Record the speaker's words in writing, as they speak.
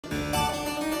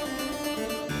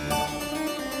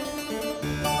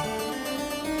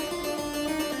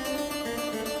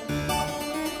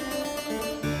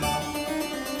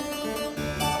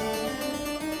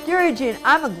E.jean,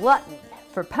 I'm a glutton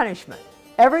for punishment.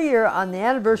 Every year on the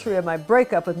anniversary of my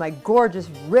breakup with my gorgeous,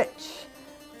 rich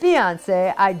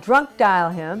fiancé, I drunk dial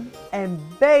him and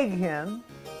beg him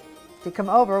to come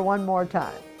over one more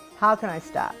time. How can I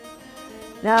stop?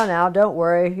 Now, don't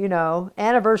worry. You know,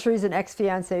 anniversaries and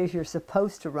ex-fiancés, you're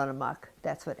supposed to run amok.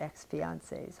 That's what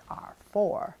ex-fiancés are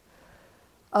for.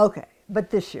 Okay, but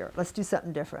this year, let's do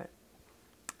something different.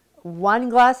 1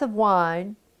 glass of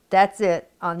wine, that's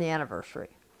it on the anniversary.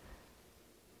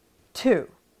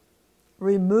 2,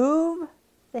 remove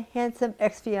the handsome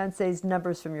ex-fiancé's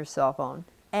numbers from your cell phone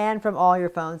and from all your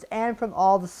phones and from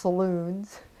all the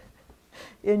saloons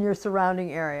in your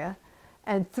surrounding area.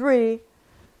 And 3,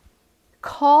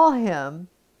 call him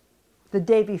the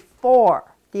day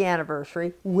before the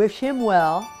anniversary, wish him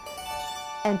well,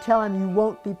 and tell him you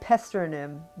won't be pestering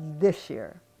him this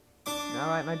year. All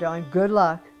right, my darling, good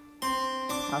luck.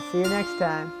 I'll see you next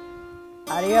time.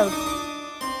 Adios.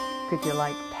 Could you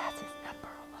like